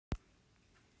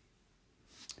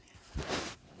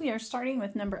We are starting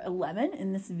with number 11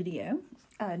 in this video.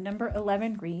 Number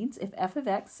 11 reads, if f of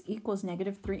x equals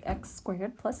negative 3x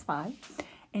squared plus 5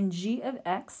 and g of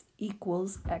x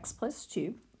equals x plus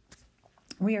 2,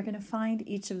 we are going to find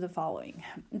each of the following.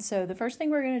 And so the first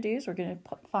thing we're going to do is we're going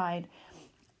to find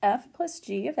f plus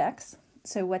g of x.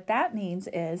 So what that means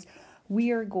is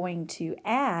we are going to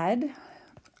add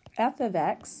f of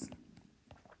x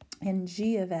and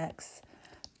g of x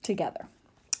together.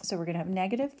 So we're going to have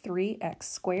negative 3x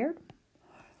squared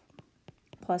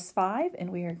plus 5,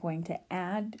 and we are going to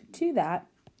add to that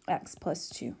x plus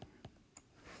 2.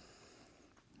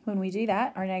 When we do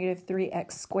that, our negative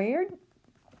 3x squared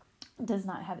does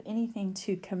not have anything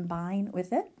to combine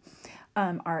with it.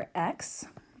 Our x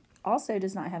also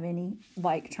does not have any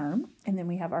like term, and then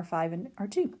we have our 5 and our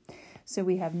 2. So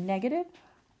we have negative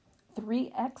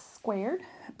 3x squared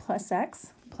plus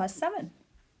x plus 7.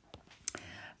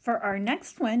 For our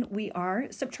next one, we are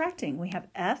subtracting. We have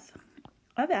f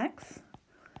of x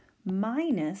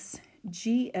minus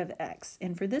g of x.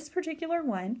 And for this particular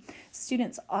one,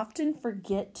 students often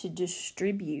forget to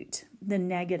distribute the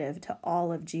negative to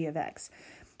all of g of x.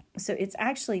 So it's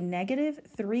actually negative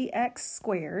 3x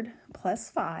squared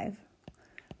plus 5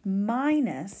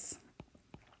 minus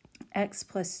x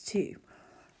plus 2.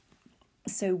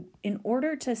 So in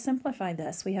order to simplify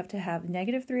this, we have to have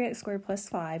negative 3x squared plus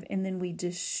 5, and then we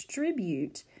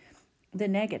distribute the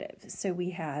negative. So we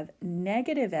have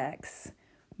negative x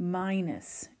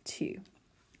minus 2.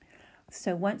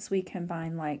 So once we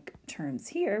combine like terms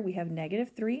here, we have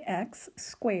negative 3x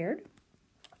squared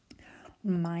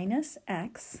minus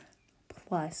x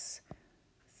plus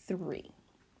 3.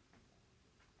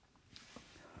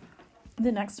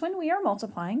 The next one we are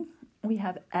multiplying. We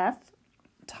have f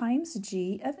times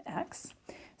g of x.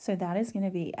 So that is going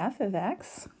to be f of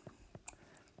x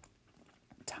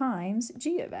times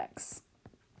g of x.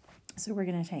 So we're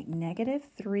going to take negative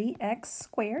 3x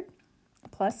squared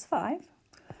plus 5.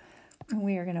 And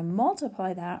we are going to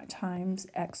multiply that times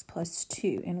x plus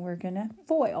 2. And we're going to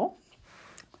FOIL.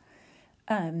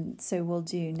 So we'll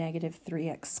do negative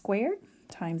 3x squared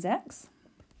times x.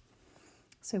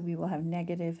 So we will have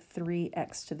negative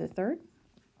 3x to the third.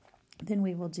 Then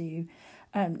we will do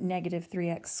negative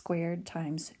 3x squared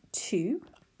times 2.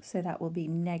 So that will be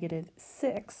negative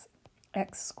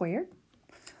 6x squared.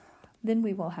 Then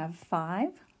we will have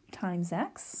 5 times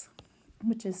x,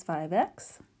 which is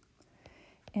 5x.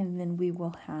 And then we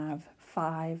will have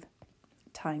 5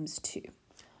 times 2,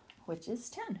 which is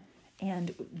 10.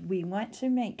 And we want to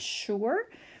make sure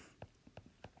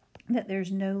that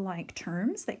there's no like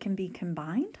terms that can be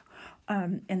combined,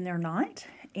 and they're not.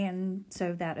 And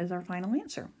so that is our final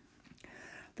answer.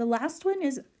 The last one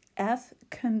is f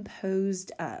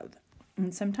composed of.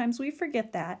 And sometimes we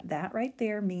forget that. That right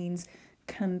there means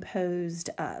composed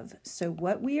of. So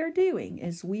what we are doing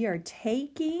is we are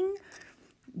taking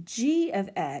g of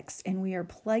x and we are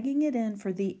plugging it in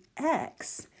for the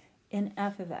x in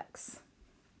f of x.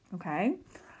 Okay?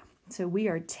 So we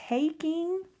are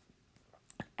taking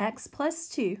x plus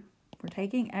 2. We're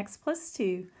taking x plus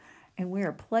 2 and we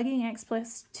are plugging x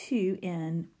plus 2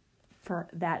 in for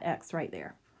that x right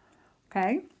there.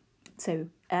 Okay? So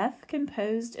f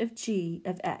composed of g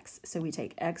of x. So we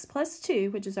take x plus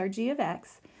 2, which is our g of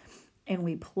x, and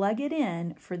we plug it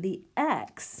in for the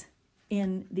x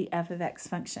in the f of x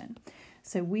function.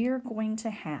 So we are going to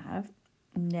have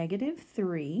negative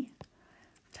 3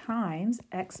 times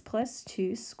x plus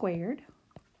 2 squared.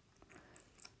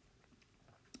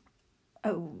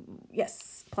 Oh,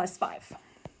 yes, plus 5.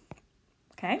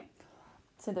 Okay?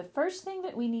 So the first thing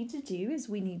that we need to do is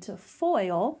we need to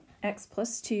FOIL x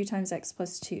plus 2 times x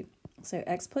plus 2. So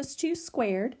x plus 2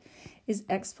 squared is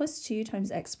x plus 2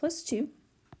 times x plus 2.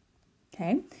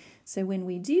 Okay, so when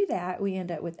we do that, we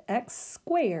end up with x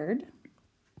squared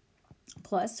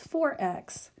plus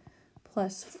 4x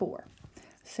plus 4.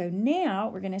 So now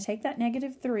we're going to take that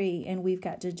negative 3 and we've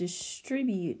got to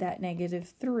distribute that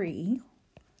negative 3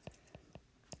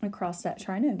 across that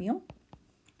trinomial.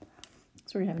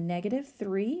 So we're going to have negative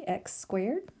 3x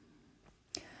squared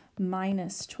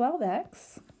minus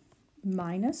 12x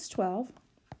minus 12.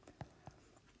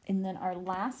 And then our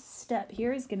last step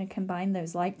here is going to combine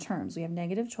those like terms. We have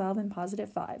negative 12 and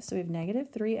positive 5. So we have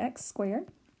negative 3x squared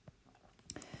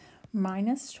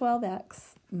minus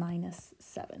 12x minus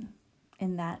 7.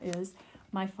 And that is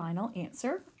my final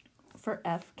answer for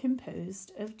f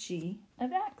composed of g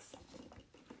of x.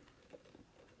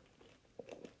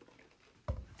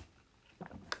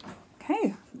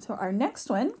 Okay, so our next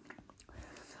one,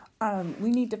 we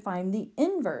need to find the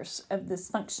inverse of this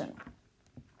function.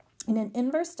 And an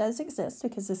inverse does exist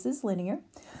because this is linear.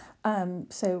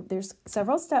 So there's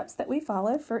several steps that we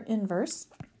follow for inverse,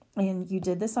 and you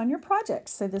did this on your project.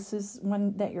 So this is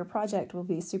one that your project will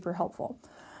be super helpful.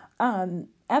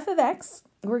 F of x,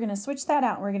 we're going to switch that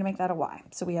out and we're going to make that a y.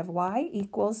 So we have y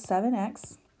equals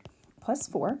 7x plus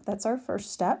 4. That's our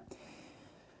first step.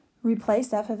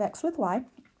 Replace f of x with y.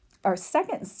 Our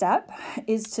second step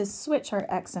is to switch our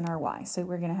x and our y. So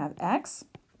we're going to have x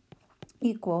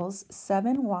equals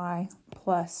 7y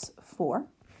plus 4.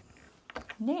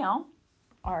 Now,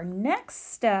 our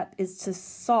next step is to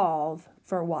solve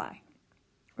for y.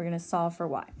 We're going to solve for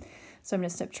y. So I'm going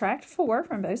to subtract 4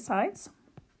 from both sides.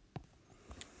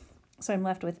 So I'm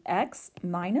left with x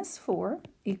minus 4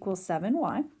 equals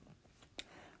 7y.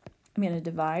 I'm going to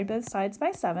divide both sides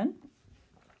by 7.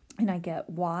 And I get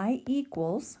y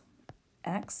equals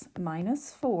x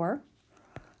minus 4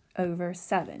 over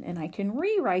 7. And I can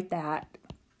rewrite that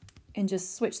and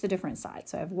just switch the different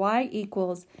sides. So I have y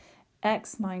equals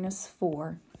x minus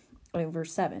 4 over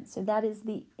 7. So that is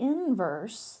the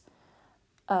inverse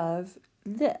of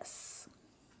this.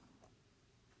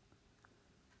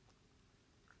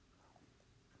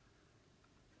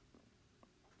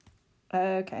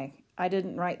 Okay, I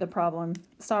didn't write the problem.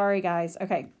 Sorry, guys.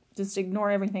 Okay, just ignore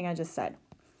everything I just said.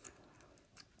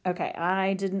 Okay,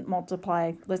 I didn't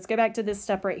multiply. Let's go back to this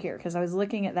step right here because I was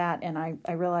looking at that and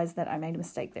I realized that I made a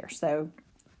mistake there. So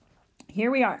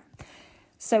here we are.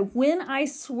 So when I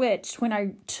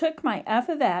took my f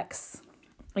of x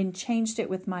and changed it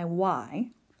with my y,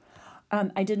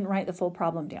 I didn't write the full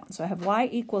problem down. So I have y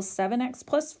equals 7x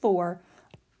plus 4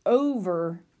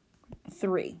 over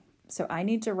 3. So I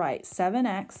need to write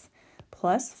 7x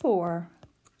plus 4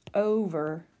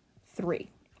 over 3.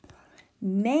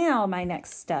 Now my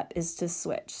next step is to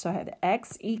switch. So I have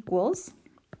x equals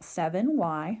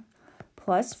 7y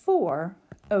plus 4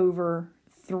 over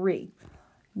 3.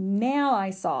 Now I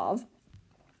solve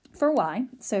for y.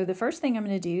 So the first thing I'm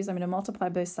going to do is I'm going to multiply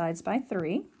both sides by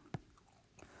 3.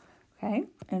 Okay,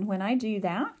 and when I do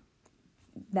that,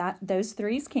 those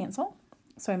 3's cancel.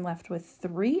 So I'm left with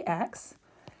 3x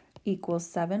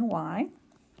equals 7y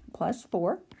plus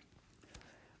 4.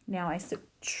 Now I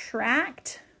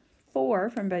subtract 4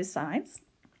 from both sides.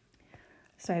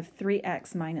 So I have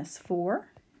 3x minus 4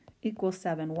 equals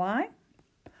 7y.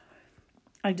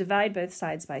 I divide both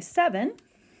sides by 7,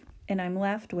 and I'm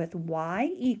left with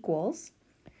y equals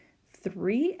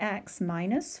 3x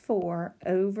minus 4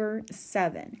 over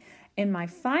 7. And my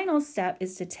final step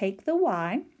is to take the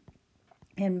y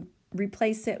and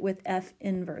replace it with f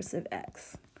inverse of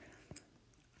x.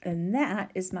 And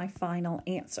that is my final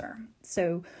answer.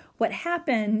 So what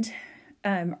happened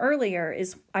earlier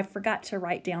is I forgot to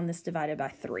write down this divided by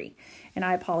 3. And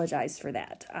I apologize for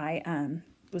that. I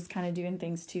was kind of doing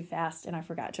things too fast and I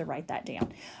forgot to write that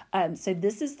down. So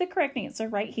this is the correct answer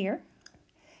right here.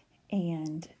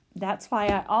 And that's why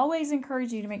I always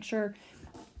encourage you to make sure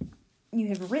you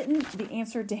have written the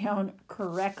answer down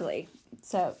correctly.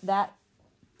 So that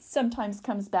sometimes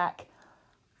comes back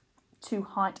to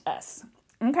haunt us.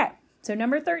 Okay, so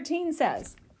number 13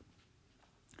 says,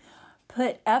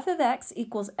 put f of x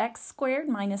equals x squared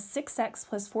minus 6x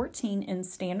plus 14 in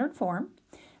standard form.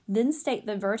 Then state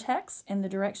the vertex and the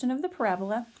direction of the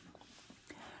parabola.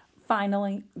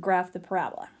 Finally, graph the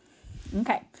parabola.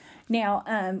 Okay, now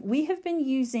we have been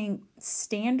using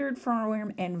standard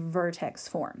form and vertex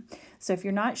form. So if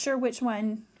you're not sure which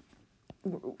one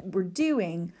we're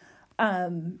doing,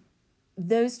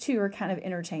 those two are kind of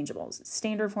interchangeable,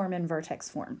 standard form and vertex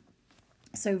form.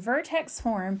 So vertex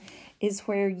form is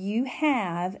where you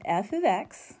have f of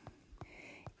x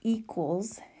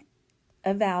equals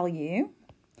a value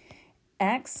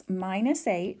x minus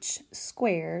h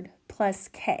squared plus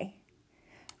k.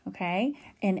 Okay,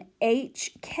 and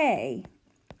hk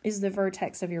is the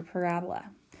vertex of your parabola.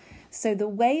 So the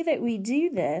way that we do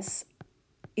this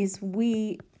is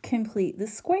we complete the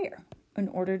square in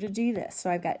order to do this. So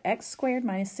I've got x squared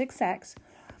minus 6x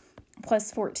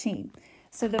plus 14.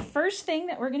 So the first thing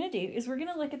that we're going to do is we're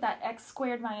going to look at that x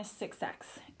squared minus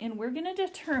 6x. And we're going to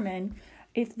determine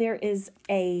if there is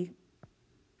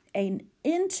an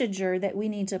integer that we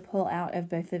need to pull out of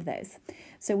both of those.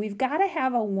 So we've got to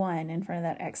have a 1 in front of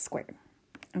that x squared.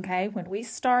 Okay, when we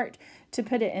start to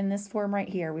put it in this form right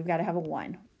here, we've got to have a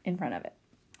 1 in front of it.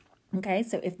 Okay,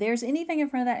 so if there's anything in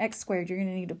front of that x squared, you're going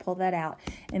to need to pull that out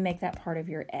and make that part of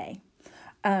your a.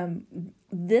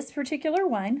 This particular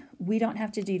one, we don't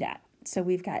have to do that. So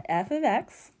we've got f of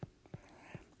x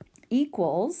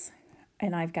equals,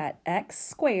 and I've got x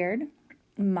squared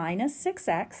minus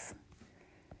 6x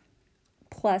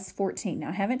plus 14. Now,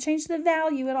 I haven't changed the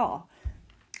value at all.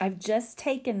 I've just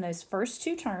taken those first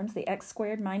two terms, the x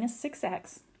squared minus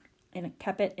 6x, and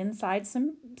kept it inside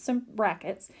some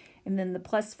brackets. And then the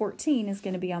plus 14 is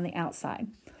going to be on the outside.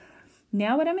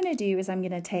 Now what I'm going to do is I'm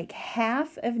going to take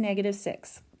half of negative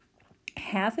 6.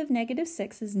 Half of negative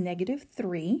 6 is negative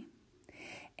 3.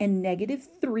 And negative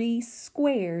 3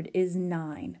 squared is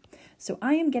 9. So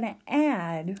I am going to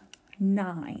add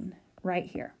 9 right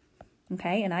here.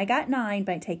 Okay, and I got 9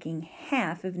 by taking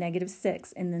half of negative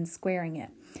 6 and then squaring it.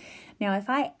 Now if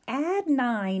I add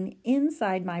 9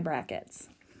 inside my brackets,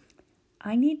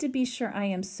 I need to be sure I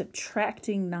am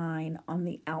subtracting 9 on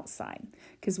the outside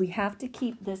because we have to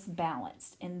keep this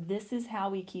balanced, and this is how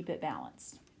we keep it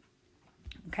balanced.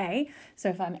 Okay, so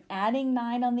if I'm adding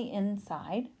 9 on the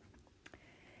inside,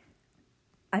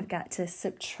 I've got to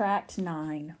subtract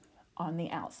 9 on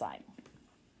the outside.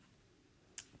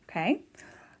 Okay,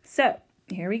 so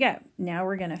here we go. Now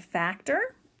we're going to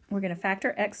factor. We're going to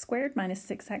factor x squared minus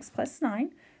 6x plus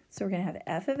 9. So we're going to have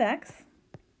f of x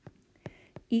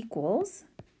equals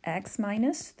x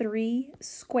minus 3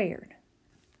 squared.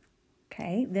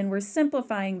 Okay, then we're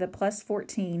simplifying the plus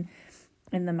 14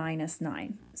 and the minus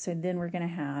 9. So then we're going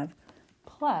to have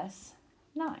plus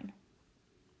 9.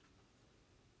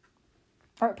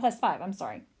 Or plus 5, I'm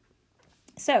sorry.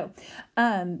 So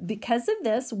because of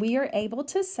this, we are able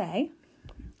to say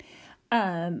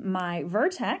my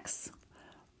vertex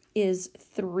is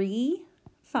 3,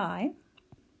 5.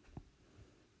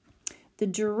 The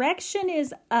direction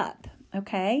is up,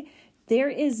 okay? There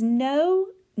is no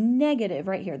negative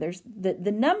right here. There's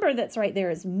the number that's right there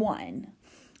is 1,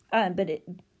 but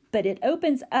it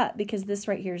opens up because this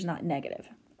right here is not negative,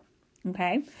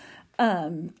 okay?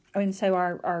 And so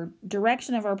our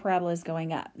direction of our parabola is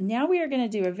going up. Now we are going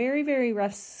to do a very, very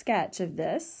rough sketch of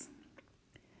this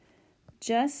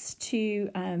just to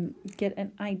get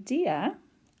an idea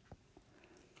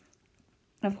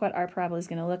of what our parabola is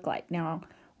going to look like. Now,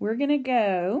 we're going to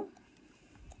go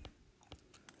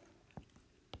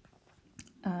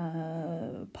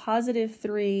positive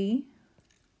 3,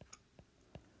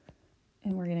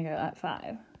 and we're going to go up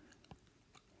 5.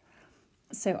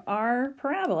 So our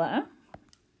parabola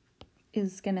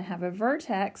is going to have a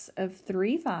vertex of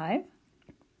 3, 5,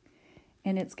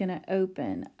 and it's going to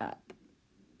open up.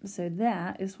 So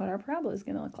that is what our parabola is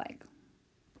going to look like.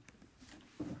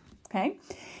 Okay,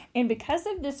 and because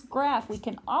of this graph, we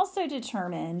can also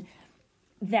determine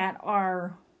that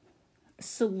our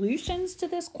solutions to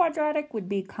this quadratic would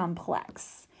be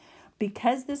complex.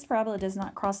 Because this parabola does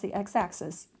not cross the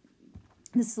x-axis,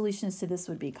 the solutions to this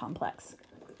would be complex.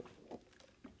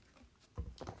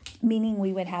 Meaning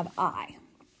we would have I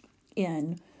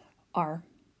in our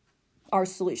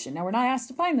solution. Now, we're not asked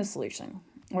to find the solution.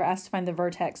 We're asked to find the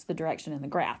vertex, the direction, and the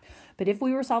graph. But if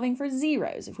we were solving for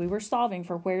zeros, if we were solving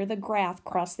for where the graph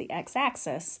crossed the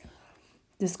x-axis,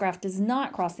 this graph does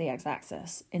not cross the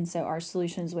x-axis. And so our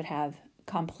solutions would have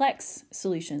complex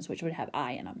solutions, which would have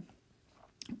I in them.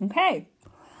 Okay,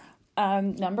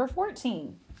 number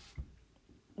 14.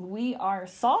 We are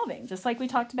solving, just like we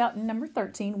talked about in number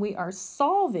 13, we are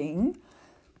solving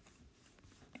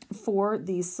for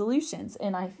these solutions.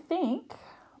 And I think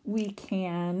we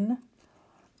can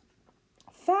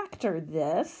factor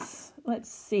this. Let's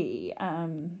see.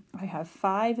 I have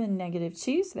 5 and negative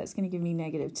 2, so that's going to give me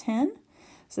negative 10.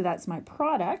 So that's my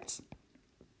product.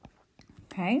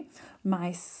 Okay.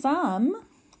 My sum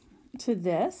to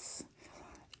this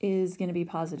is going to be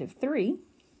positive 3.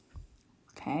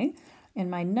 Okay. And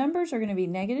my numbers are going to be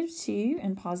negative 2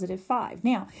 and positive 5.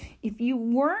 Now, if you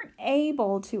weren't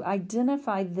able to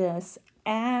identify this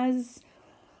as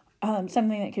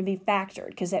something that could be factored,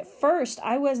 because at first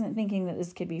I wasn't thinking that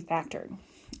this could be factored,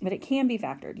 but it can be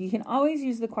factored. You can always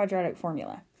use the quadratic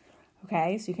formula.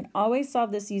 Okay, so you can always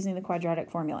solve this using the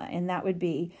quadratic formula, and that would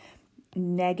be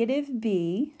negative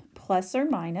b plus or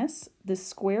minus the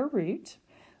square root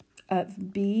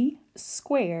of b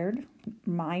squared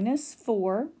minus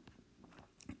 4ac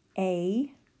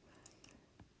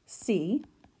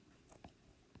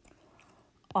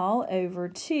all over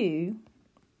 2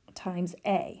 times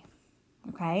a.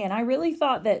 Okay, and I really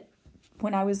thought that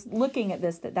when I was looking at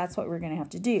this, that's what we're going to have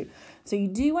to do. So you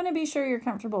do want to be sure you're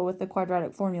comfortable with the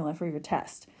quadratic formula for your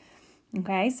test.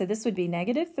 Okay, so this would be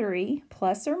negative 3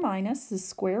 plus or minus the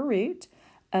square root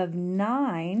of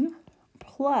 9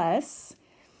 plus,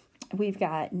 we've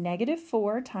got negative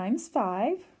 4 times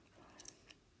 5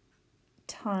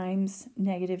 times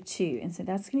negative 2. And so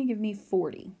that's going to give me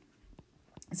 40.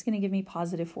 It's going to give me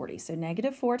positive 40. So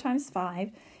negative 4 times 5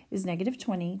 is negative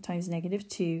 20 times negative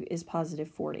 2 is positive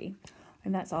 40.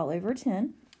 And that's all over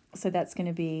 10. So that's going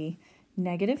to be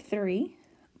negative 3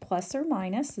 plus or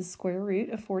minus the square root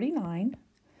of 49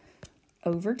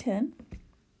 over 10.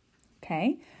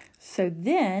 Okay, So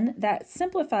then that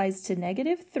simplifies to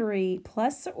negative 3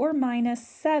 plus or minus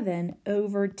 7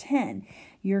 over 10.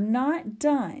 You're not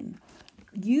done.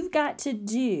 You've got to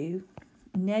do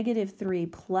negative 3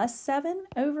 plus 7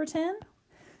 over 10,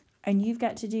 and you've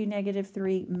got to do negative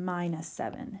 3 minus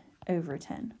 7 over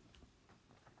 10.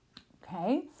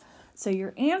 Okay, so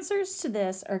your answers to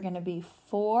this are going to be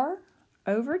 4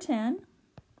 over 10,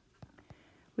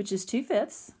 which is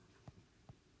 2/5,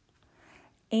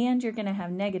 and you're going to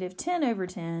have negative 10 over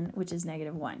 10, which is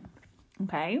negative 1.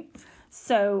 Okay,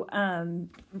 so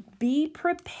be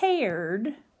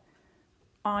prepared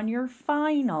on your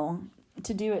final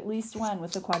to do at least one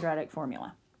with the quadratic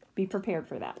formula. Be prepared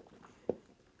for that.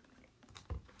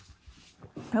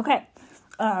 Okay,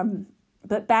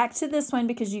 but back to this one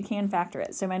because you can factor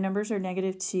it. So my numbers are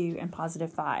negative 2 and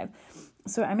positive 5.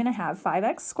 So I'm going to have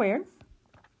 5x squared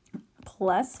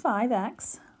plus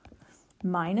 5x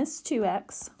minus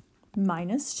 2x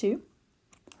minus 2.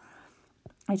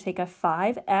 I take a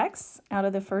 5x out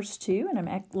of the first two, and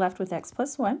I'm left with x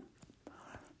plus 1.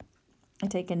 I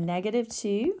take a negative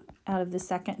 2 out of the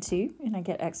second 2, and I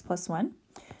get x plus 1.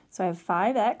 So I have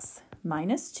 5x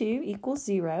minus 2 equals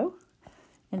 0,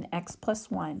 and x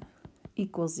plus 1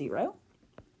 equals 0.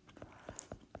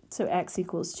 So x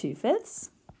equals 2/5,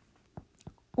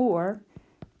 or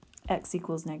x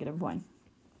equals negative 1.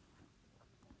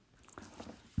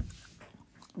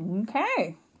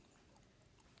 Okay.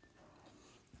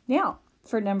 Now,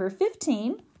 for number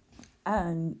 15,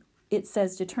 it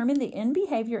says determine the end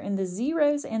behavior in the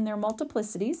zeros and their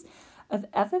multiplicities of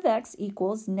f of x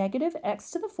equals negative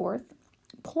x to the fourth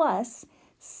plus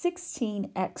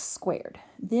 16x squared.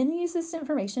 Then use this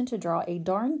information to draw a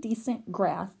darn decent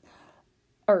graph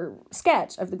or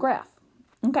sketch of the graph.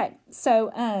 Okay,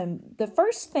 so the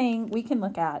first thing we can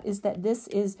look at is that this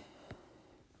is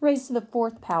raised to the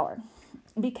fourth power.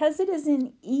 Because it is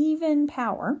in even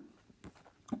power,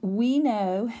 we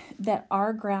know that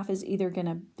our graph is either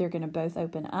they're gonna both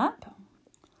open up,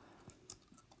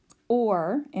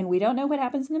 or, and we don't know what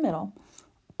happens in the middle,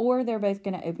 or they're both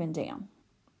gonna open down.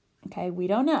 Okay, we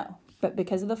don't know, but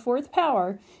because of the fourth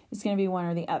power, it's gonna be one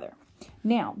or the other.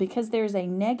 Now, because there's a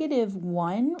negative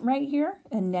 1 right here,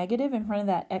 a negative in front of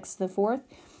that x to the fourth,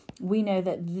 we know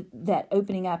that that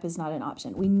opening up is not an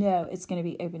option. We know it's going to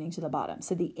be opening to the bottom.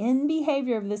 So the end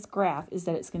behavior of this graph is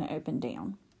that it's going to open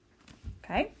down.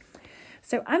 Okay,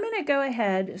 so I'm going to go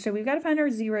ahead. So we've got to find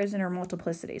our zeros and our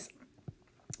multiplicities.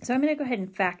 So I'm going to go ahead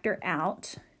and factor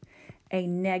out a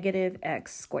negative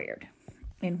x squared.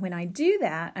 And when I do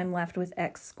that, I'm left with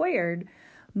x squared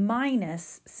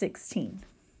minus 16.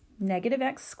 Negative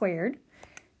x squared,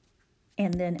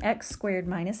 and then x squared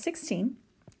minus 16.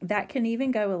 That can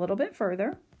even go a little bit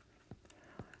further.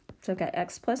 So I've got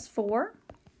x plus 4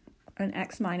 and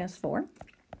x minus 4.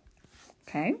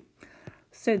 Okay,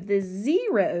 so the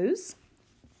zeros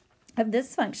of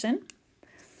this function,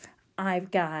 I've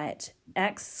got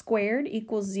x squared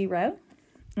equals 0.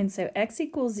 And so x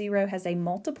equals 0 has a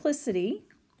multiplicity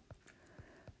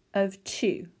of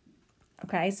 2.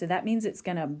 Okay, so that means it's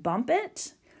going to bump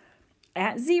it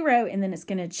at 0, and then it's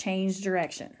going to change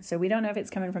direction. So we don't know if it's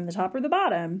coming from the top or the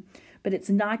bottom, but it's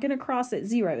not going to cross at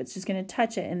 0. It's just going to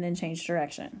touch it and then change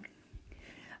direction.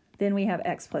 Then we have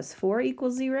x plus 4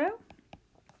 equals 0,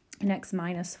 and x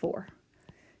minus 4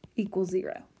 equals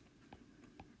 0.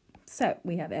 So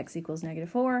we have x equals negative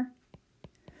 4,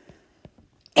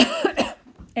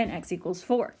 and x equals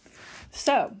 4.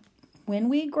 So when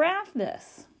we graph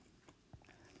this,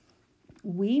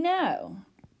 we know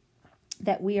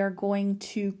that we are going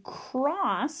to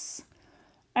cross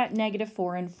at negative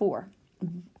 4 and 4.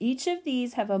 Each of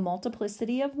these have a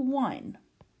multiplicity of 1.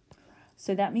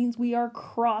 So that means we are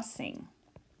crossing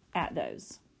at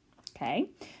those. Okay,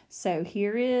 so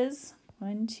here is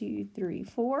 1, 2, 3,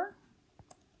 4.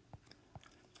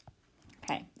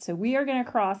 Okay, so we are going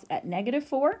to cross at negative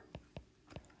 4.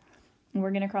 And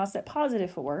we're going to cross at positive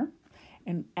 4.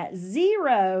 And at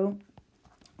 0,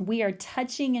 we are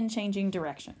touching and changing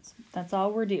directions. That's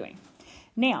all we're doing.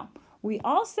 Now, we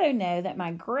also know that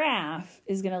my graph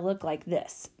is going to look like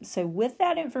this. So with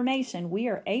that information, we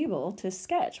are able to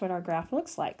sketch what our graph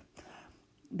looks like.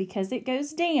 Because it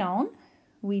goes down,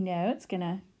 we know it's going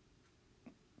to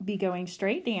be going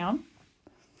straight down.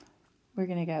 We're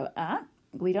going to go up.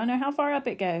 We don't know how far up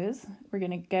it goes. We're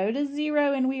going to go to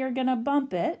 0 and we are going to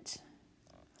bump it.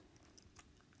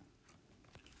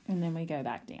 And then we go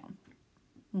back down.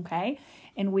 Okay,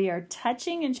 and we are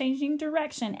touching and changing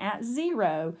direction at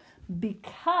 0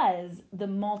 because the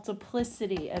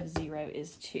multiplicity of 0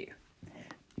 is 2.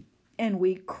 And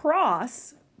we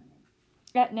cross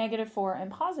at negative 4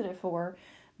 and positive 4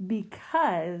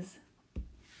 because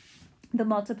the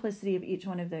multiplicity of each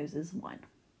one of those is 1.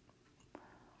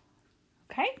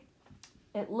 Okay,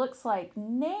 it looks like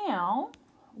now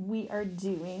we are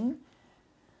doing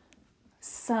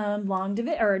some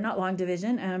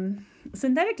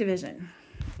synthetic division.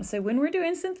 So when we're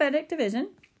doing synthetic division,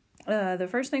 the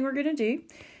first thing we're going to do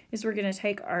is we're going to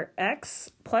take our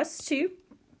x plus 2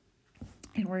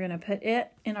 and we're going to put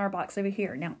it in our box over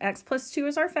here. Now, x plus 2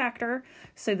 is our factor,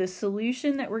 so the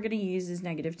solution that we're going to use is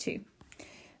negative 2.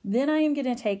 Then I am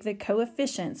going to take the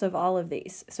coefficients of all of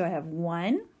these. So I have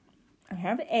 1, I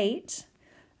have 8,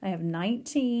 I have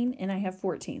 19, and I have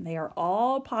 14. They are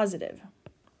all positive.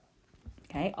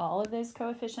 Okay, all of those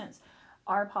coefficients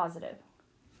are positive.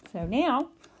 So now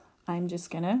I'm just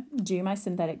going to do my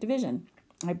synthetic division.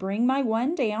 I bring my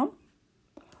 1 down.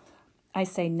 I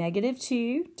say negative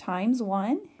 2 times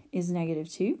 1 is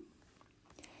negative 2.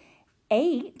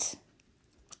 8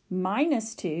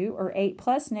 minus 2, or 8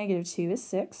 plus negative 2 is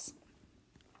 6.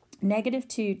 Negative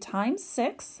 2 times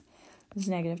 6 is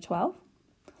negative 12.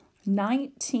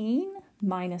 19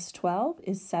 minus 12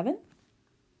 is 7.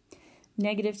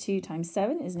 Negative 2 times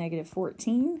 7 is negative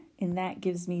 14, and that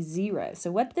gives me 0.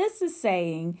 So what this is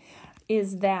saying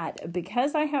is that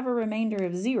because I have a remainder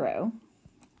of 0,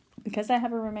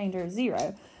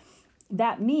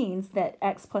 that means that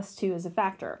x plus 2 is a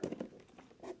factor.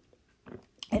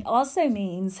 It also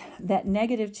means that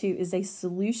negative 2 is a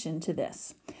solution to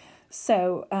this.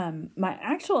 So my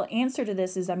actual answer to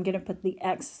this is I'm going to put the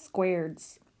x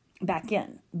squareds back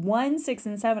in. 1, 6,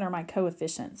 and 7 are my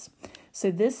coefficients.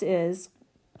 So this is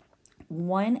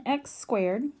 1x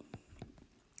squared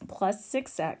plus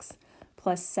 6x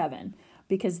plus 7,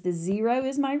 because the 0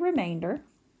 is my remainder,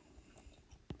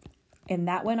 and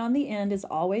that one on the end is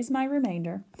always my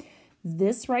remainder.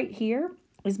 This right here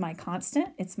is my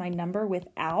constant. It's my number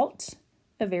without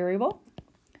a variable.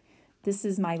 This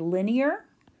is my linear,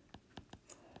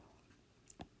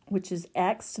 which is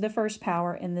x to the first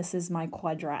power, and this is my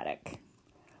quadratic,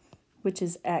 which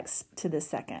is x to the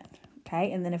second.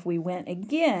 Okay, and then if we went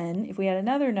again, if we had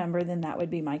another number, then that would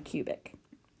be my cubic,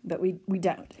 but we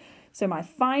don't. So my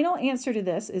final answer to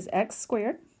this is x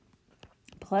squared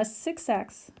plus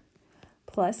 6x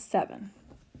plus 7.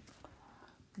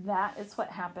 That is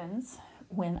what happens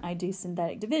when I do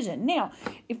synthetic division. Now,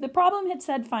 if the problem had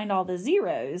said find all the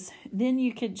zeros, then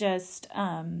you could just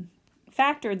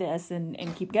factor this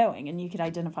and keep going, and you could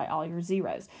identify all your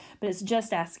zeros. But it's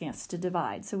just asking us to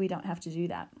divide, so we don't have to do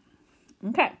that.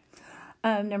 Okay.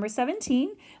 Number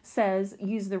 17 says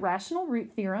use the rational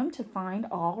root theorem to find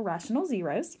all rational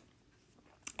zeros.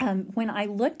 When I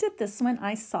looked at this one,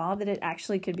 I saw that it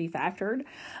actually could be factored.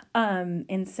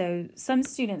 And so some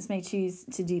students may choose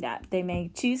to do that. They may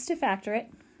choose to factor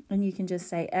it, and you can just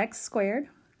say x squared,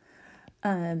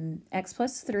 x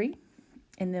plus 3,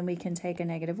 and then we can take a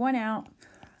negative 1 out,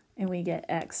 and we get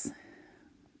x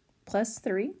plus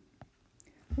 3.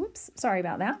 Whoops, sorry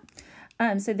about that.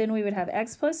 So then we would have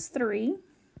x plus 3,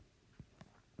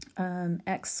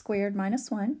 x squared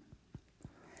minus 1.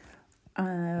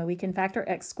 We can factor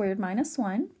x squared minus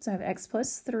 1. So I have x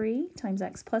plus 3 times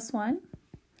x plus 1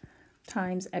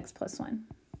 times x plus 1.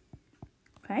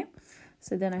 Okay,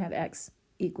 so then I have x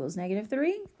equals negative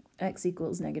 3, x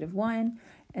equals negative 1,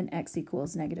 and x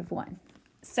equals negative 1.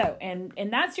 So, and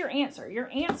that's your answer. Your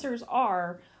answers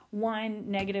are 1,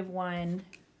 negative 1.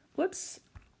 Whoops.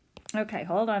 Okay,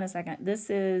 hold on a second. This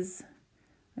is,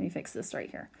 let me fix this right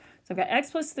here. So I've got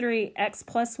x plus 3, x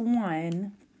plus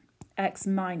 1, x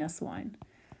minus 1.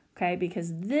 Okay,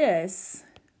 because this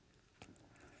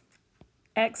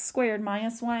x squared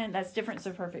minus 1, that's difference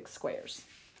of perfect squares.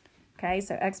 Okay,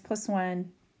 so x plus 1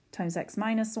 times x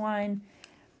minus 1.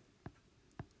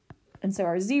 And so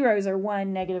our zeros are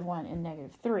 1, negative 1, and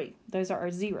negative 3. Those are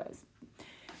our zeros.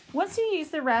 Once you use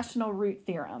the rational root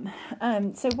theorem,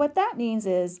 so what that means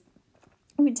is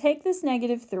we would take this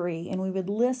negative 3 and we would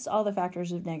list all the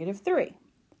factors of negative 3.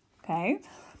 Okay,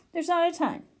 there's not a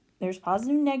ton. There's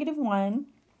positive and negative 1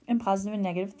 and positive and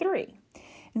negative 3.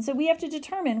 And so we have to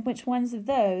determine which ones of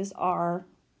those are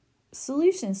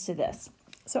solutions to this.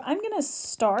 So I'm going to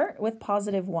start with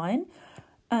positive 1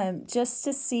 just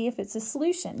to see if it's a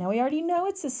solution. Now we already know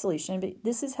it's a solution, but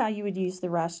this is how you would use the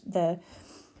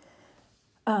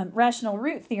rational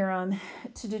root theorem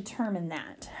to determine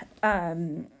that.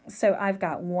 So I've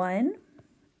got 1,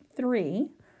 3,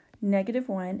 negative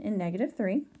 1, and negative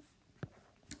 3.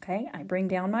 Okay, I bring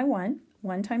down my 1.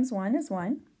 1 times 1 is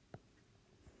 1.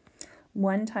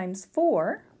 1 times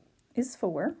 4 is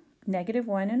 4. Negative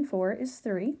 1 and 4 is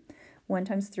 3. 1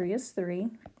 times 3 is 3.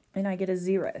 And I get a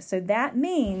 0. So that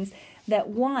means that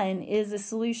 1 is a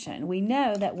solution. We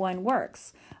know that 1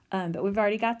 works. But we've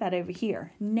already got that over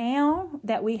here. Now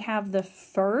that we have the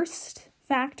first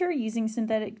factor using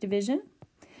synthetic division,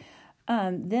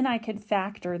 then I could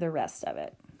factor the rest of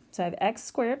it. So I have x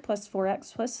squared plus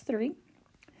 4x plus 3.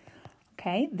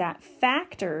 Okay, that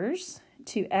factors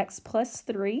to x plus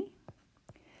 3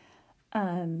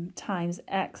 times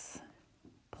x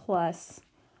plus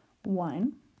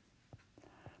 1.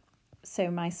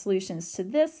 So my solutions to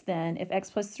this then, if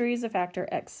x plus 3 is a factor,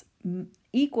 x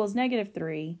equals negative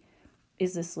 3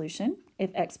 is the solution.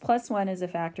 If x plus 1 is a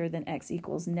factor, then x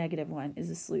equals negative 1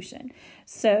 is a solution.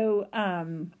 So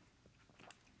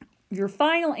your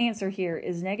final answer here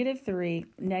is negative 3,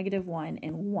 negative 1,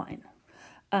 and 1.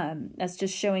 That's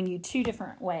just showing you two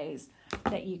different ways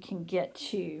that you can get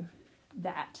to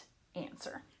that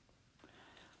answer.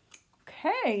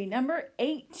 Okay, number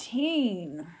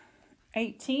 18.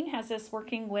 18 has us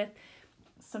working with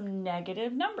some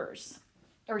negative numbers,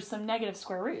 or some negative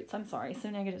square roots. Some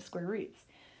negative square roots.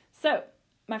 So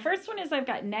my first one is I've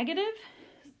got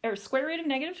square root of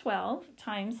negative 12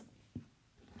 times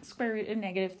square root of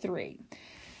negative 3.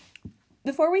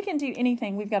 Before we can do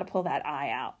anything, we've got to pull that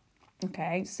I out.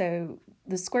 Okay, so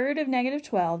the square root of negative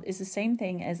 12 is the same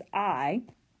thing as I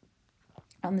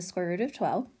on the square root of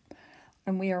 12,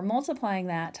 and we are multiplying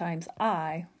that times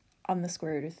I on the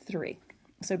square root of 3.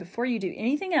 So before you do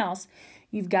anything else,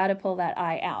 you've got to pull that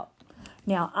I out.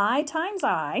 Now, I times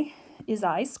I is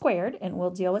I squared, and we'll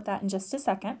deal with that in just a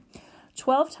second.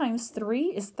 12 times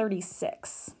 3 is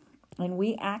 36, and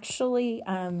we actually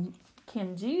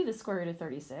can do the square root of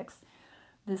 36.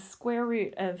 The square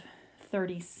root of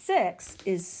 36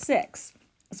 is 6.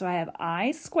 So I have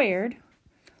I squared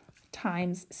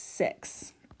times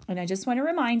 6. And I just want to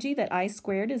remind you that I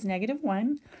squared is negative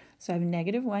 1. So I have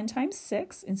negative 1 times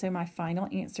 6. And so my final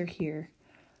answer here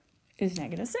is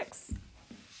negative 6.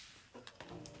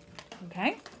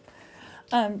 Okay.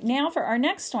 Now for our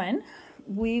next one,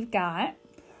 we've got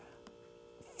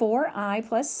 4i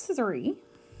plus 3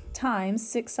 times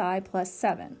 6i plus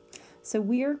 7. So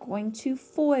we are going to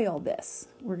FOIL this.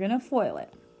 We're going to FOIL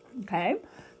it. Okay.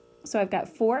 So I've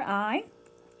got 4i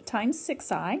times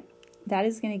 6i. That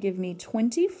is going to give me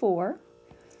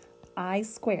 24i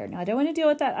squared. Now I don't want to deal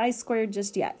with that I squared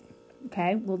just yet.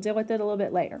 Okay. We'll deal with it a little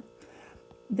bit later.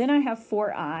 Then I have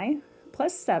 4i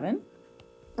plus 7,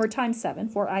 or times 7,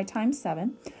 4i times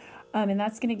 7. And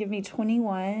that's going to give me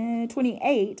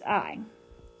 28i.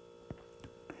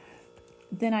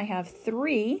 Then I have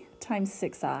 3 times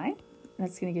 6i.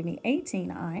 That's going to give me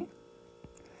 18i.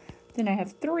 Then I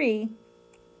have 3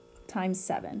 times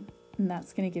 7. And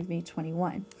that's going to give me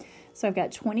 21. So I've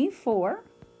got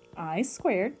 24i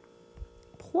squared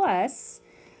plus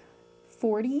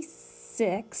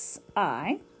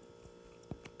 46i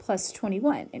plus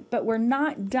 21. But we're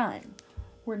not done.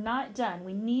 We're not done.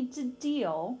 We need to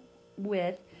deal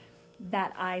with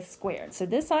that I squared. So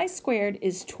this I squared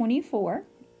is 24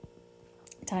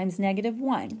 times negative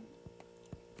 1.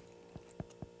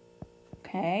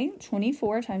 Okay,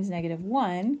 24 times negative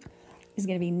 1 is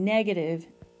going to be negative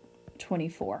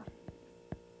 24.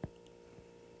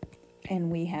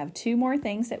 And we have two more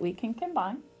things that we can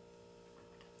combine.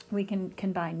 We can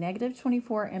combine negative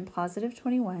 24 and positive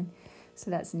 21. So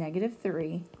that's negative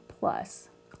 3 plus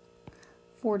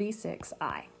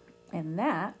 46i. And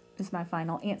that is my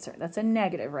final answer. That's a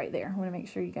negative right there. I want to make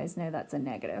sure you guys know that's a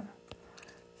negative.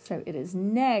 So it is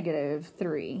negative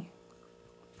 3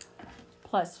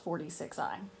 plus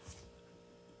 46i.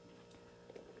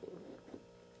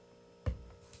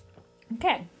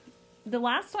 Okay. The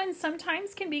last one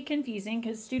sometimes can be confusing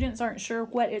because students aren't sure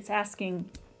what it's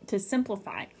asking to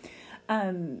simplify.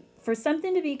 For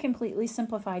something to be completely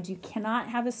simplified, you cannot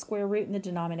have a square root in the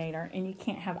denominator and you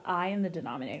can't have I in the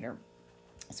denominator.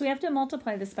 So we have to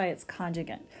multiply this by its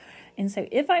conjugate. And so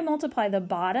if I multiply the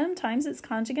bottom times its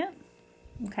conjugate,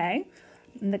 okay,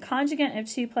 and the conjugate of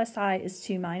 2 plus I is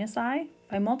 2 minus I.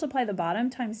 If I multiply the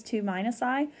bottom times 2 minus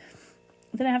I,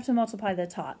 then I have to multiply the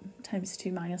top times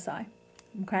 2 minus I.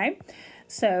 Okay,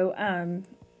 so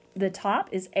the top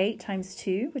is 8 times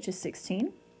 2, which is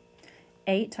 16.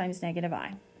 8 times negative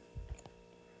I.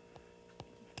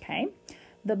 Okay,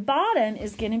 the bottom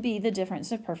is going to be the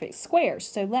difference of perfect squares.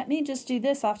 So let me just do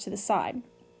this off to the side.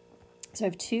 So I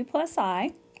have 2 plus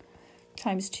I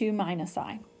times 2 minus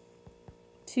I.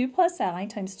 2 plus I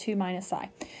times 2 minus I.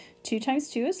 2 times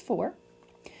 2 is 4.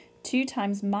 2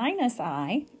 times minus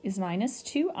I is minus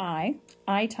 2I.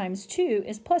 I times 2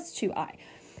 is plus 2I.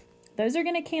 Those are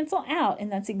going to cancel out,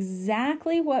 and that's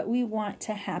exactly what we want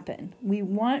to happen. We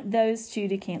want those two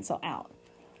to cancel out.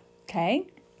 Okay?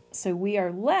 So we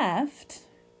are left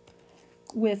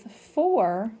with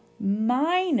 4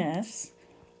 minus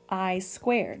I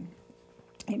squared.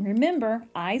 And remember,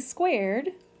 I squared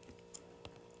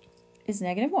is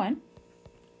negative 1.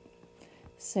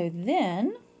 So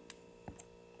then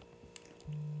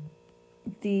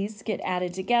these get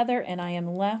added together, and I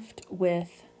am left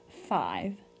with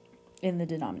 5 in the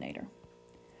denominator.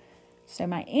 So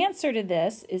my answer to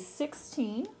this is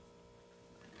 16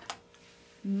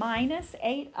 minus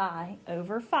 8i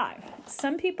over 5.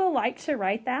 Some people like to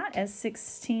write that as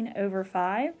 16 over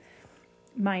 5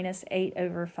 minus 8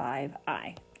 over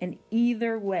 5i. And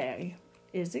either way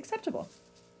is acceptable.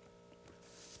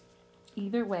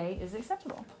 Either way is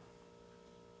acceptable.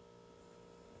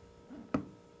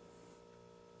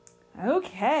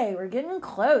 Okay, we're getting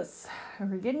close.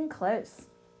 We're getting close.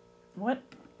 What?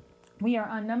 We are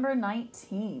on number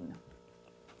 19.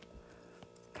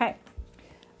 Okay.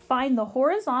 Find the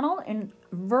horizontal and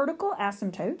vertical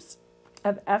asymptotes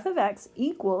of f of x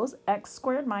equals x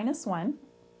squared minus 1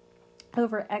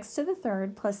 over x to the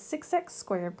third plus 6x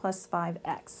squared plus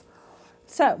 5x.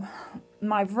 So,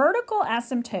 my vertical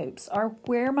asymptotes are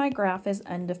where my graph is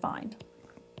undefined.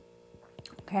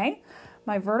 Okay?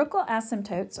 My vertical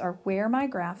asymptotes are where my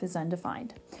graph is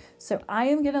undefined. So, I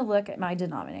am going to look at my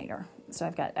denominator. So,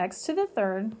 I've got x to the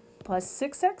third plus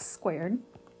 6x squared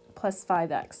plus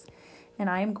 5x. And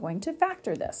I am going to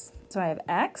factor this. So, I have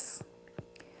x,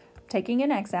 taking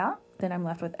an x out, then I'm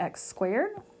left with x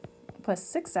squared plus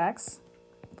 6x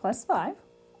plus 5.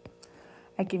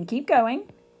 I can keep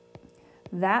going.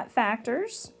 That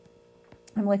factors.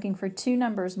 I'm looking for two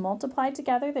numbers multiplied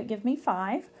together that give me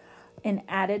 5 and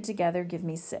added together give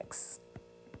me 6.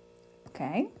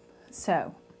 Okay,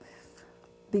 so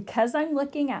because I'm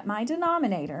looking at my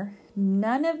denominator,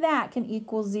 none of that can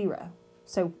equal 0.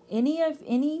 So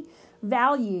any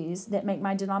values that make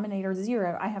my denominator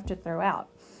 0, I have to throw out.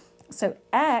 So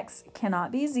x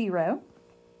cannot be 0,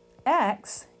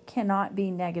 x cannot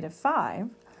be negative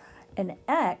 5, and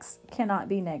x cannot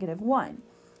be negative 1.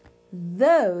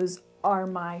 Those are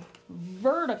my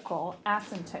vertical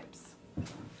asymptotes.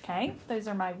 Okay, those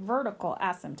are my vertical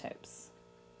asymptotes.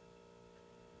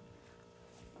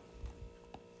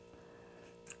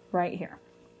 Right here.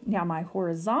 Now my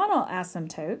horizontal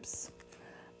asymptotes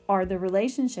are the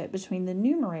relationship between the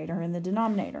numerator and the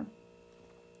denominator.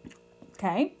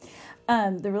 Okay,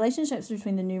 the relationships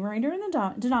between the numerator and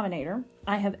the denominator,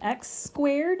 I have x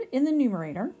squared in the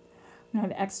numerator, and I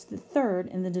have x to the third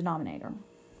in the denominator.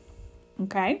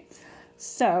 Okay,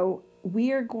 so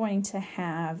we are going to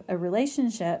have a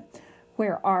relationship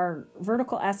where our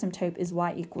vertical asymptote is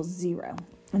y equals 0.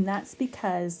 And that's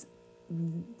because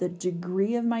the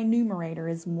degree of my numerator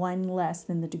is 1 less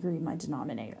than the degree of my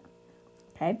denominator.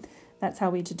 Okay, that's how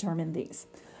we determine these.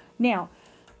 Now,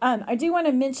 I do want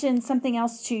to mention something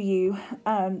else to you.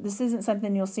 This isn't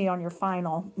something you'll see on your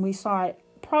final. We saw it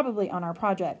probably on our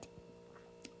project.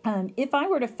 If I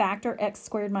were to factor x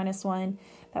squared minus 1,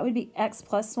 that would be x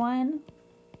plus 1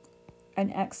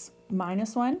 and x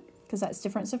minus 1, because that's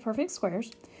difference of perfect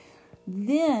squares.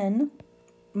 Then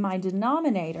my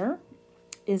denominator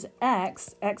is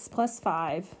x plus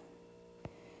 5,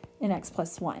 and x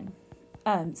plus 1.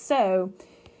 So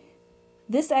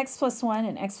this x plus 1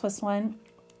 and x plus 1,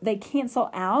 they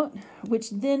cancel out, which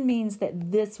then means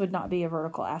that this would not be a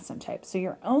vertical asymptote. So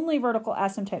your only vertical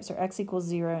asymptotes are x equals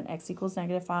 0 and x equals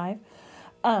negative 5.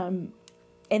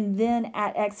 And then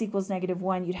at x equals negative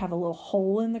 1, you'd have a little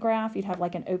hole in the graph. You'd have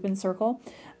like an open circle.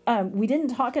 We didn't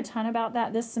talk a ton about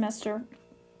that this semester,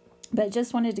 but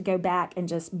just wanted to go back and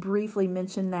just briefly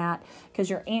mention that because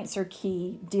your answer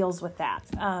key deals with that.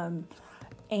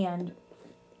 And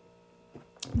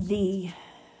the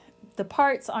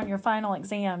parts on your final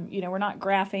exam, we're not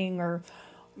graphing or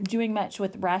doing much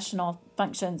with rational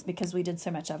functions because we did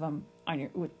so much of them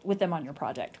with them on your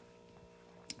project.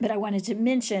 But I wanted to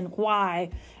mention why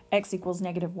x equals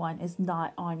negative 1 is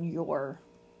not on your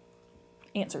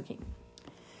answer key.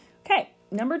 Okay,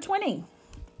 number 20.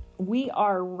 We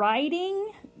are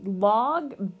writing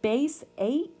log base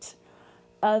 8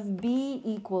 of b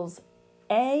equals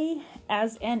a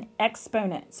as an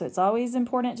exponent. So it's always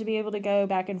important to be able to go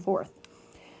back and forth.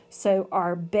 So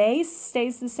our base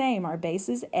stays the same. Our base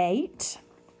is 8.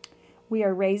 We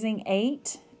are raising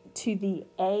 8 to the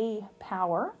a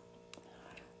power,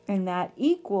 and that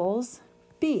equals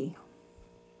b.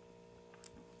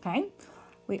 Okay.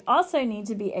 We also need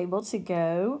to be able to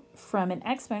go from an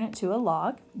exponent to a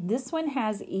log. This one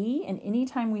has e, and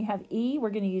anytime we have e, we're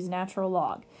going to use natural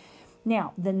log.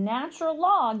 Now, the natural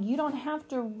log, you don't have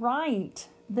to write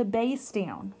the base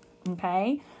down,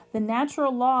 okay? The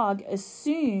natural log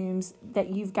assumes that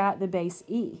you've got the base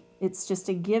e. It's just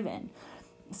a given.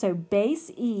 So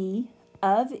base e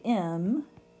of m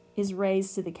is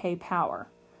raised to the k power.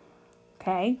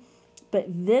 Okay? But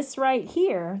this right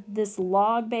here, this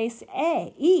log base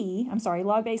e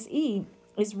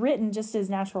is written just as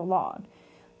natural log.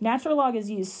 Natural log is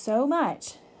used so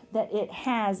much that it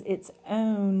has its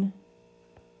own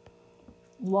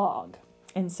log.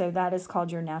 And so that is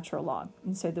called your natural log.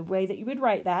 And so the way that you would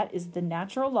write that is the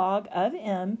natural log of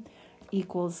m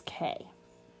equals k.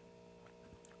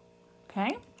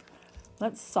 Okay?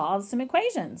 Let's solve some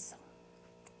equations.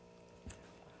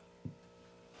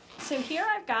 So here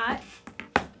I've got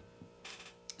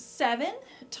 7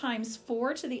 times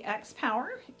 4 to the x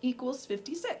power equals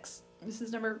 56. This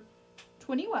is number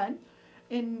 21,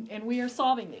 and we are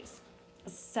solving these.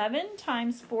 7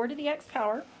 times 4 to the x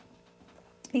power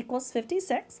equals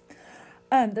 56.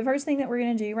 The first thing that we're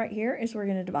going to do right here is we're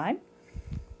going to divide.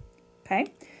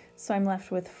 Okay, so I'm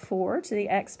left with 4 to the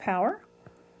x power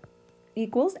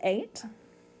equals 8.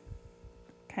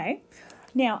 Okay,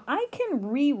 now I can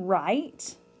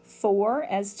rewrite 4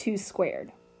 as 2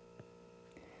 squared.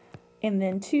 And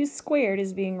then 2 squared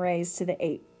is being raised to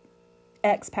the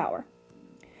 8x power.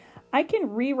 I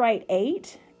can rewrite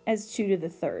 8 as 2 to the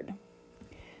third.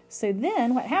 So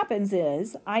then what happens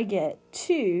is I get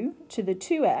 2 to the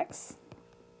 2x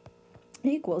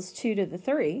equals 2 to the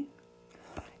 3.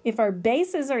 If our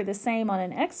bases are the same on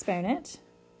an exponent,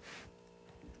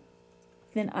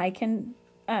 then I can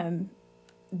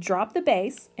drop the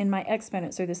base and my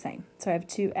exponents are the same. So I have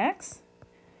 2x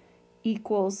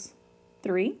equals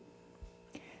 3.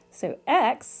 So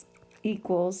x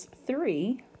equals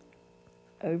 3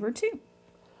 over 2.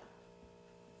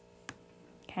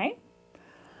 Okay.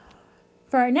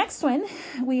 For our next one,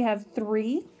 we have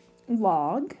 3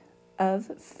 log of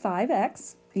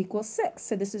 5x equals 6.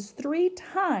 So this is 3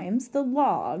 times the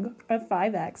log of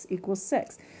 5x equals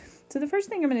 6. So the first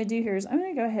thing I'm going to do here is I'm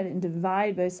going to go ahead and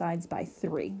divide both sides by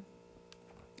 3.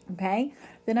 Okay.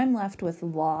 Then I'm left with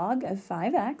log of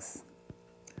 5x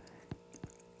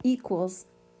equals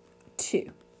 2.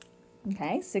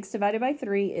 Okay, 6 divided by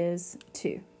 3 is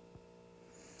 2.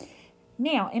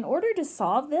 Now, in order to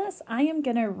solve this, I am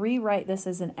going to rewrite this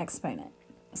as an exponent.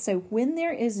 So when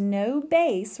there is no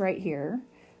base right here,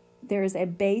 there is a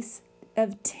base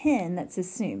of 10 that's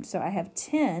assumed. So I have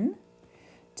 10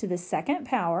 to the second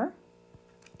power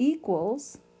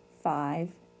equals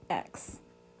 5x.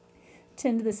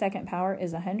 10 to the second power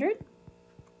is 100.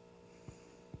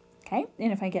 Okay,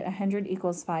 and if I get 100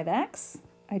 equals 5x,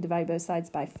 I divide both sides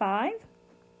by 5.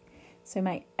 So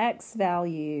my x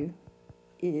value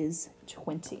is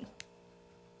 20.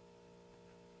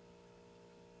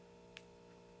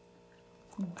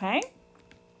 Okay.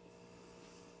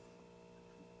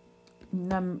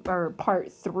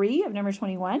 Part 3 of number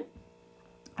 21.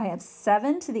 I have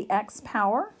 7 to the x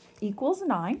power equals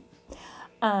 9.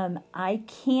 I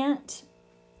can't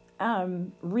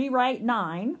rewrite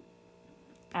 9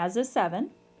 as a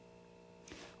 7.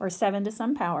 Or 7 to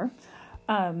some power.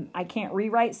 I can't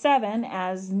rewrite 7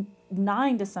 as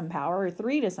 9 to some power or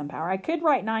 3 to some power. I could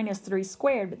write 9 as 3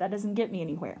 squared, but that doesn't get me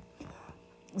anywhere.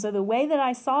 So the way that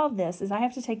I solve this is I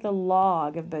have to take the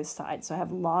log of both sides. So I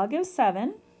have log of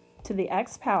 7 to the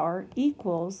x power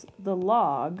equals the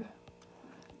log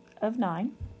of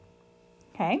 9.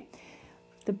 Okay.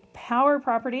 The power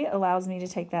property allows me to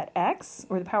take that x,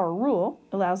 or the power rule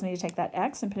allows me to take that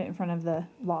x and put it in front of the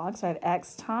log. So I have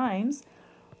x times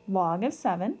log of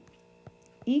 7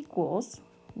 equals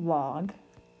log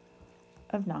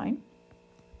of 9.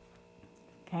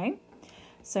 Okay,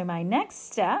 so my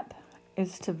next step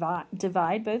is to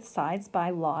divide both sides by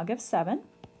log of 7.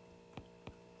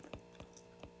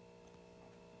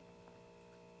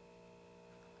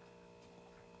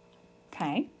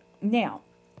 Okay, now,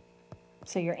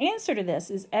 so your answer to this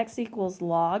is x equals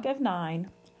log of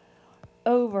 9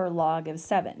 over log of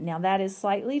 7. Now that is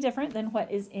slightly different than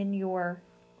what is in your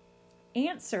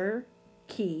answer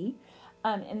key,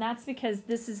 and that's because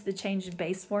this is the change of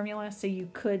base formula, so you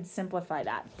could simplify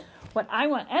that. What I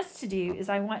want us to do is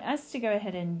I want us to go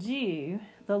ahead and do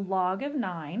the log of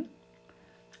 9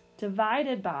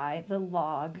 divided by the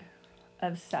log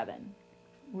of 7.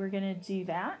 We're going to do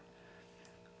that.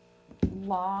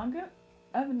 Log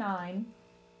of 9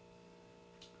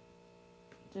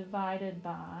 divided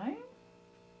by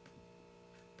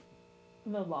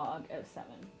the log of 7.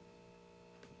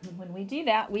 And when we do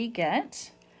that, we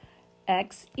get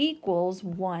x equals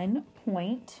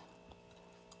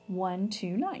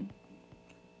 1.129.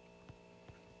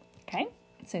 Okay,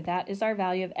 so that is our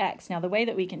value of x. Now, the way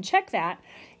that we can check that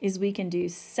is we can do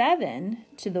 7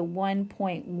 to the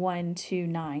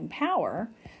 1.129 power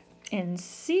and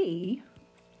see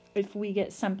if we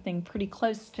get something pretty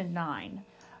close to 9.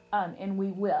 and we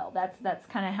will. That's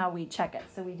kind of how we check it.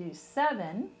 So we do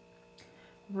 7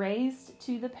 raised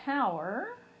to the power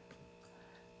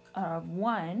of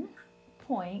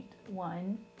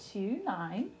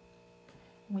 1.129.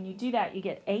 When you do that, you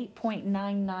get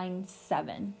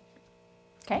 8.997.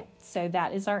 Okay, so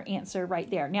that is our answer right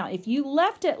there. Now, if you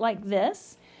left it like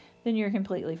this, then you're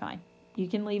completely fine. You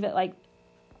can leave it like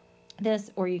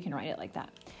this, or you can write it like that.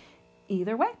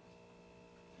 Either way.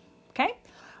 Okay,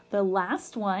 the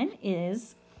last one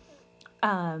is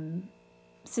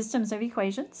systems of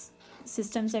equations.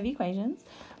 Systems of equations.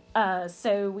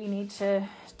 So we need to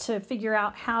figure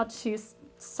out how to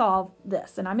solve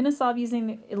this. And I'm going to solve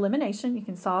using elimination. You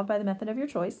can solve by the method of your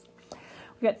choice.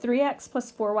 We've got 3x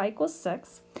plus 4y equals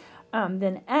 6.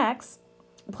 Then x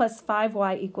plus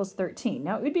 5y equals 13.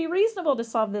 Now, it would be reasonable to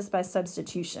solve this by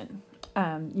substitution.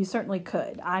 You certainly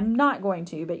could. I'm not going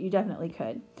to, but you definitely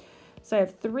could. So I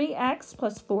have 3x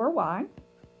plus 4y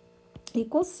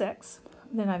equals 6.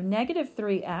 Then I have negative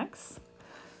 3x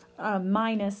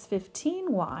minus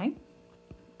 15y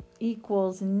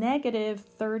equals negative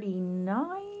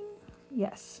 39.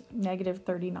 Yes, negative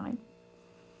 39.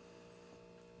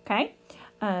 Okay,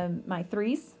 my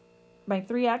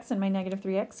 3x and my negative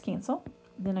 3x cancel.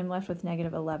 Then I'm left with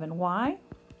negative 11y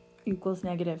equals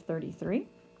negative 33.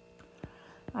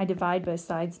 I divide both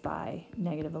sides by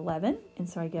negative 11, and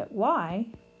so I get y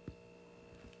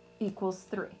equals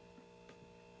 3.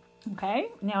 Okay,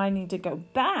 now I need to go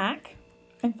back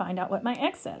and find out what my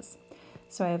x is.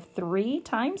 So I have 3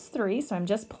 times 3, so I'm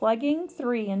just plugging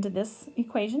 3 into this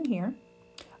equation here.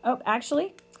 Oh,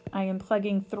 actually, I am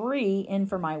plugging 3 in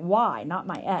for my y, not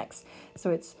my x. So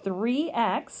it's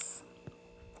 3x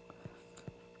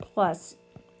plus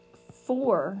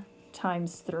 4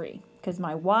 times 3, because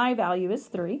my y value is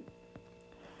 3.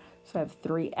 So I have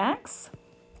 3x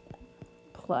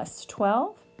plus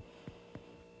 12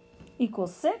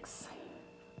 equals 6.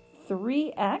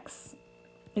 3x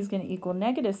is going to equal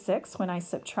negative 6 when I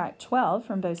subtract 12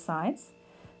 from both sides.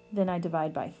 Then I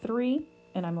divide by 3,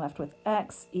 and I'm left with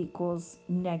x equals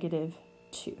negative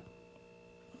 2.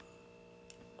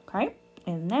 Okay,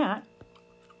 and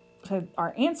so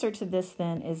our answer to this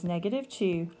then is negative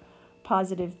 2,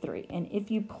 positive 3. And if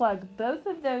you plug both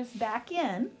of those back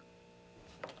in,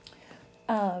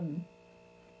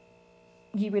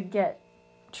 you would get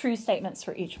true statements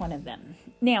for each one of them.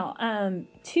 Now,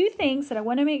 2 things that I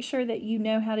want to make sure that you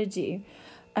know how to do.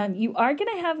 You are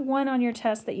going to have one on your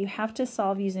test that you have to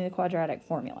solve using the quadratic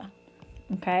formula.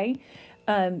 Okay?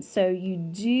 So you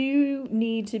do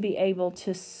need to be able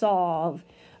to solve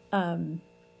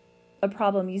a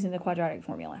problem using the quadratic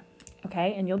formula.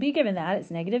 Okay? And you'll be given that.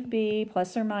 It's negative b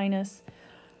plus or minus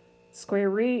square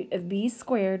root of b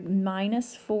squared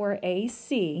minus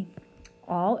 4ac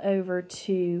all over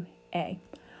 2a.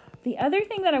 The other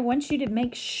thing that I want you to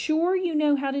make sure you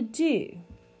know how to do,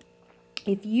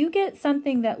 if you get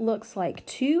something that looks like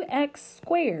 2x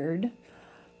squared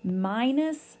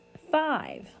minus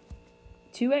 5,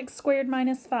 2x squared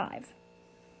minus 5,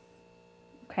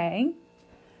 okay,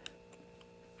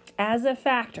 as a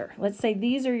factor, let's say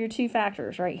these are your 2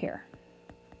 factors right here,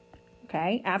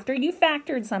 okay, after you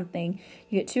factored something,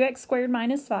 you get 2x squared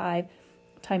minus 5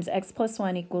 times x plus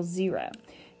 1 equals 0.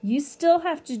 You still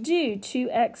have to do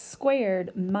 2x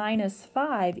squared minus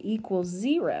 5 equals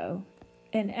 0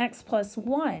 and x plus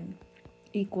 1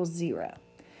 equals 0.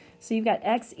 So you've got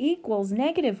x equals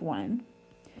negative 1,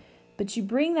 but you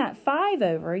bring that 5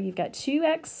 over, you've got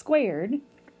 2x squared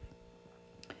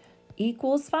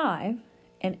equals 5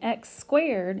 and x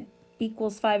squared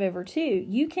equals 5 over 2.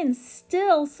 You can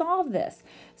still solve this.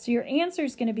 So your answer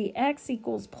is going to be x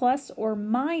equals plus or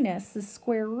minus the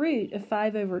square root of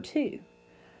 5 over 2.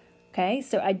 Okay,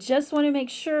 so I just want to make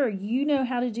sure you know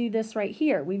how to do this right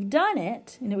here. We've done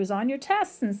it, and it was on your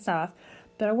tests and stuff,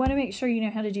 but I want to make sure you know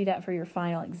how to do that for your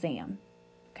final exam.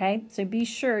 Okay, so be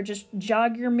sure, just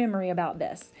jog your memory about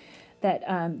this, that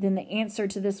then the answer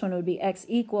to this one would be x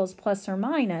equals plus or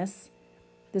minus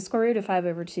the square root of 5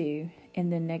 over 2, and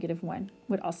then negative 1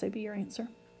 would also be your answer.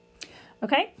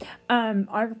 Okay,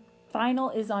 our final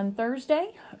is on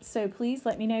Thursday, so please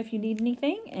let me know if you need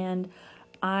anything, and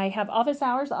I have office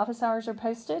hours. The office hours are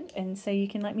posted, and so you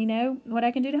can let me know what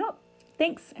I can do to help.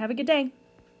 Thanks. Have a good day.